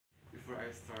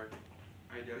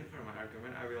I deliver my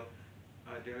argument, I will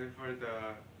deliver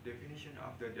the definition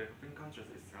of the developing countries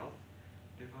itself.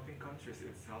 Developing countries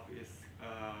itself is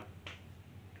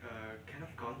kind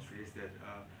of countries that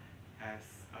have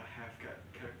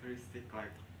characteristic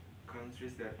like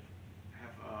countries that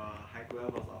have high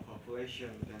levels of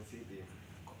population density,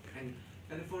 and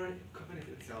the foreign companies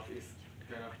itself is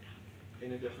kind of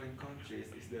in the different countries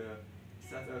is the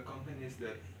such companies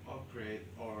that operate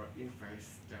or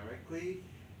invest directly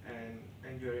and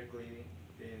indirectly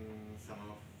in some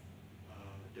of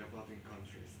developing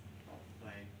countries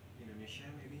like Indonesia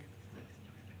maybe.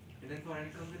 And then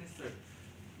foreign companies serve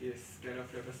is kind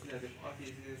of representative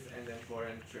offices and then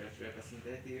foreign trade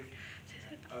representative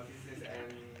offices,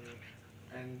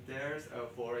 and there's a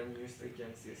foreign news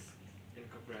agencies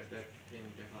incorporated in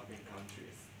developing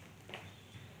countries.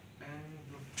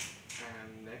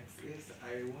 And next is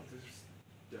I want to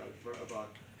deliver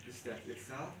about the step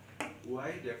itself.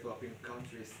 Why developing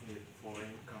countries need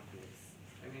foreign companies?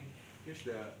 I mean, here's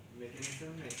the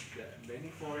mechanism that many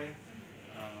foreign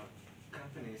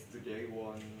companies today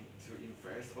want to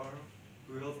invest or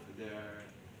build their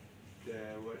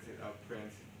what is it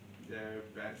branch their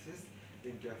branches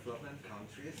in development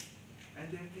countries,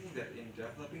 and they think that in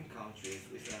developing countries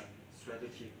is a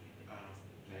strategic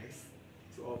place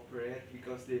to operate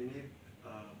because they need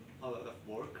a lot of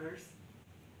workers,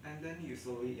 and then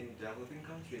usually in developing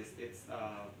countries it's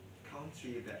a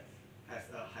country that has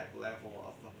a high level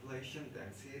of population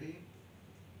density,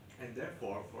 and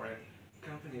therefore foreign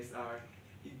companies are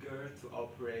eager to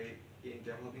operate in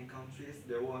developing countries.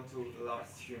 They want to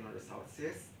large human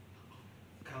resources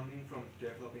coming from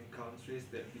developing countries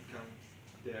that become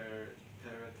their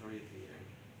territory,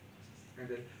 and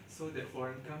then so that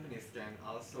foreign companies can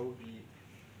also be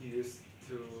used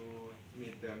to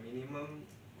meet the minimum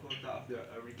quota of the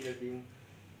regarding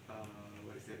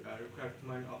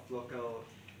requirement of local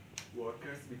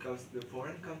workers, because the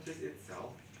foreign countries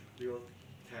itself will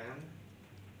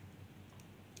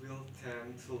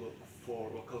tend to look for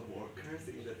local workers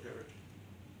in the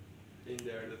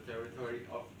territory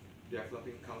of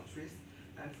developing countries,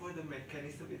 and for the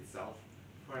mechanism itself,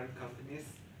 foreign companies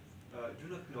do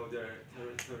not know their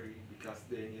territory because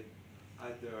they need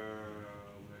other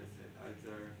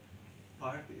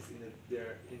parties in the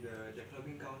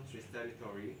developing countries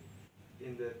territory,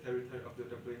 in the territory of the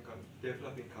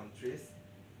developing countries,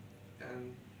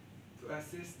 and to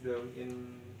assist them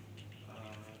in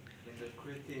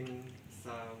recruiting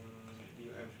some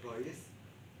new employees.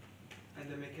 And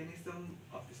the mechanism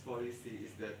of this policy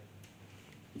is that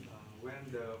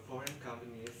when the foreign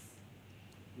companies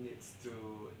needs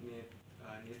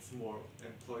more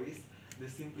employees,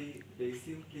 they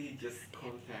simply just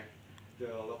contact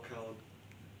the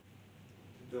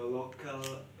local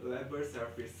labor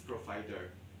service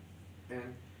provider,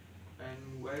 and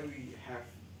why we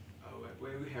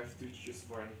have to choose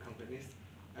foreign companies,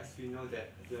 as we know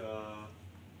that the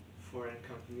foreign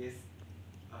companies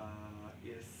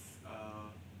is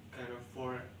kind of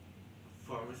for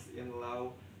farmers in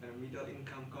low and middle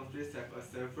income countries have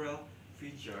several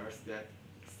features that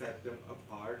set them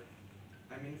apart.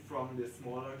 I mean, from the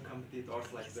smaller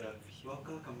competitors like the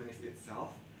local companies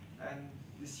itself, and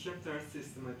this chapter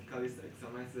systematically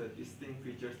examines the distinct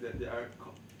features that they are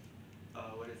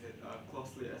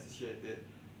closely associated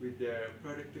with their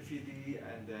productivity,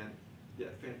 and then the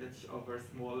advantage over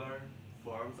smaller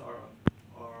firms, or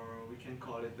we can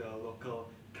call it the local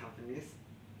companies,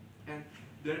 and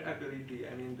their ability.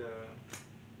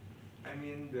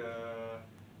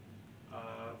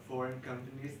 Foreign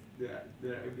companies,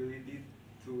 their ability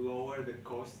to lower the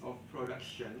cost of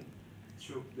production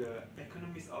through the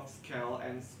economies of scale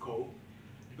and scope,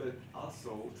 but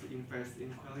also to invest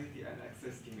in quality and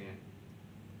access demand.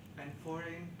 And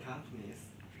foreign companies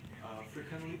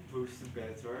frequently pursue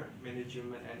better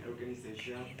management and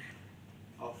organization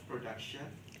of production,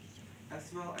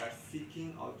 as well as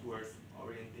seeking outwards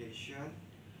orientation,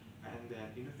 and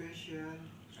then innovation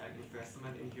and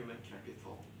investment in human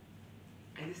capital.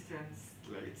 And this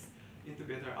translates into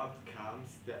better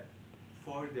outcomes that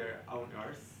for their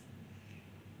owners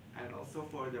and also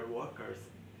for their workers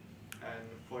and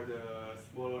for the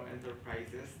smaller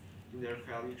enterprises in their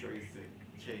value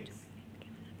chains.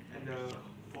 And the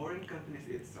foreign companies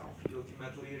itself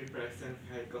ultimately represent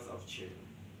vehicles of change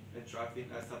and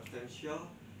driving a substantial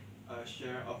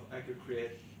share of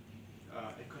aggregate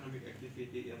economic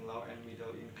activity in low and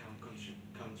middle income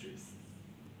countries.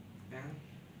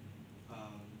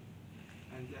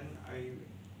 And then I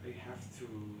have to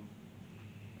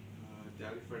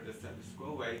deliver the status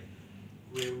quo where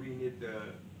we need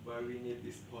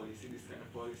this policy, this kind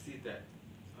of policy that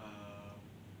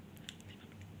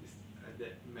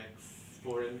that makes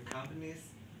foreign companies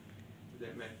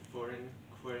that make foreign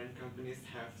companies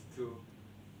have to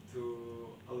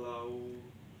allow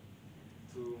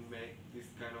to make this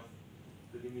kind of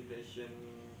limitation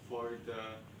for the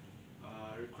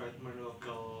recruitment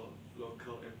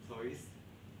local employees.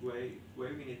 Why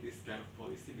we need this kind of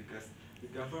policy? Because the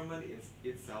government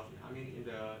itself, I mean, in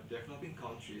the developing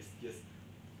countries, just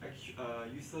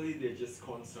usually they just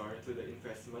concern to the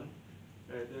investment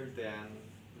rather than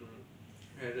mm,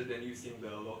 rather than using the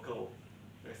local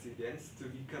residents to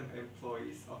become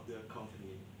employees of the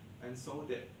company. And so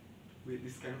that with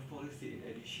this kind of policy, in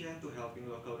addition to helping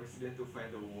local residents to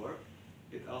find the work,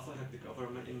 it also helps the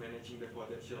government in managing the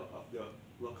potential of the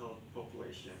local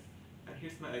population. And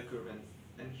here's my argument.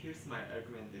 And here's my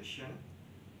argumentation.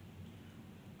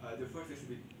 The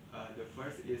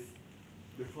first is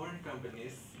the foreign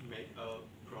companies make a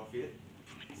profit.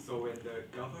 So when the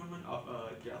government of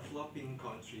a developing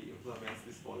country implements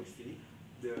this policy,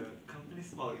 the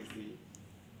company's policy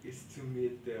is to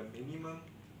meet the minimum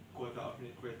quota of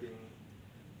recruiting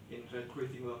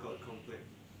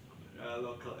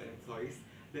local employees.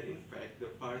 Then in fact the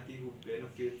party who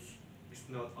benefits is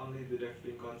not only the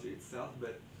developing country itself,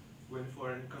 but when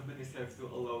foreign companies have to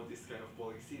allow this kind of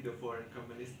policy, the foreign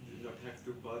companies do not have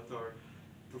to bother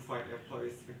to find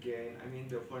employees again. I mean,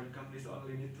 the foreign companies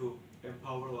only need to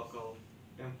empower local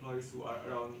employees who are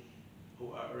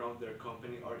around their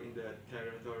company or in the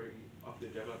territory of the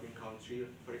developing country.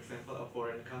 For example, a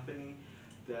foreign company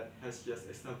that has just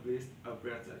established a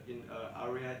branch in an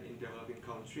area in developing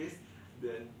countries,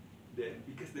 then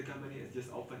because the company is just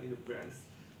open in the branch,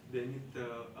 they need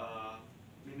the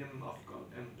minimum of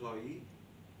employee,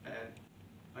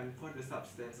 and for the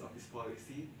substance of this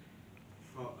policy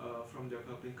from the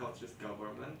developing countries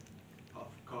government, of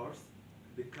course,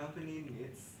 the company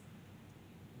needs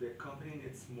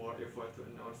more effort to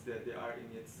announce that they are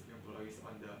in its employees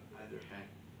on the other hand.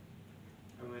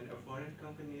 And when a foreign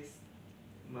companies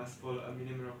must follow a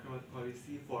minimum recruitment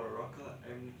policy for local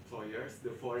employers,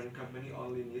 the foreign company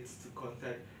only needs to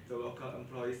contact the local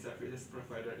employee services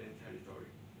provider in territory.